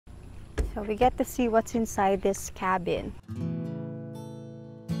So we get to see what's inside this cabin.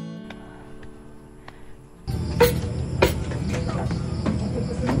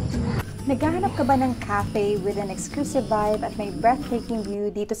 Naghahanap ka ba ng cafe with an exclusive vibe at may breathtaking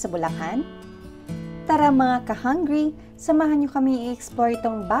view dito sa Bulacan? Tara mga ka-hungry, samahan niyo kami i-explore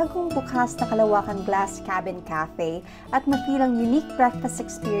itong bagong bukas na Kalawakan Glass Cabin Cafe at ma-feel ang unique breakfast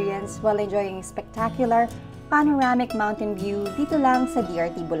experience while enjoying spectacular panoramic mountain view dito lang sa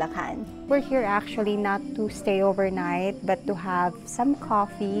DRT Bulacan. We're here actually not to stay overnight but to have some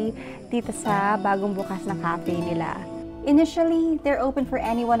coffee dito sa bagong bukas na cafe nila. Initially, they're open for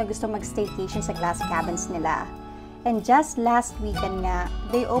anyone na gusto mag-staycation sa glass cabins nila. And just last weekend nga,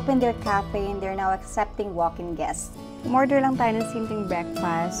 they opened their cafe and they're now accepting walk-in guests. Umorder lang tayo ng simpleng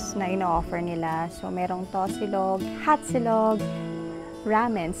breakfast na ino-offer nila. So, merong tosilog, hot silog,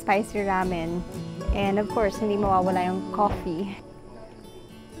 ramen, spicy ramen, and of course, hindi mawawala yung coffee.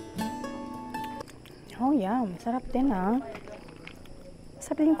 Oh yeah, masarap din ah.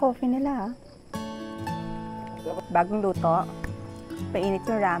 Masarap yung coffee nila ah. Bagong luto, painit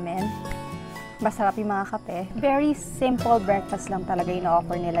yung ramen, masarap yung mga kape. Very simple breakfast lang talaga yung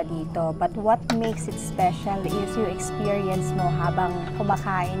offer nila dito. But what makes it special is yung experience mo habang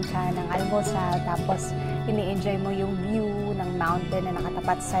kumakain ka ng almusal, tapos ini-enjoy mo yung view ng mountain na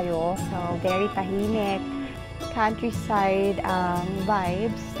nakatapat sa'yo. So, very tahimik, countryside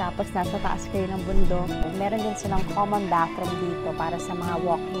vibes, tapos nasa taas kayo ng bundok. Meron din silang common bathroom dito para sa mga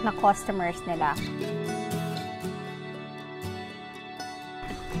walking na customers nila.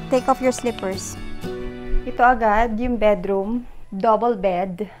 Take off your slippers. Ito agad yung bedroom, double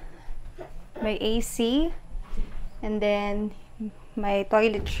bed, may AC, and then may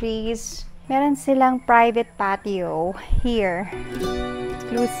toiletries. Meron silang private patio here.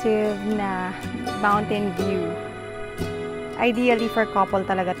 Exclusive na mountain view. Ideally for couple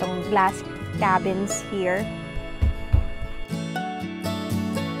talaga tong glass cabins here.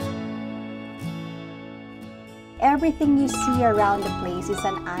 Everything you see around the place is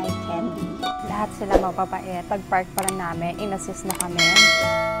an eye candy. Lahat sila mapapait. Pag-park pa lang namin, in-assist na kami.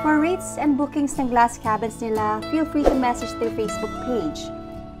 For rates and bookings ng glass cabins nila, feel free to message their Facebook page.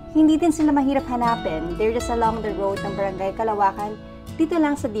 Hindi din sila mahirap hanapin. They're just along the road ng Barangay Kalawakan, dito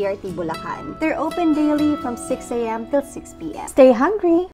lang sa DRT Bulacan. They're open daily from 6 AM till 6 PM. Stay hungry!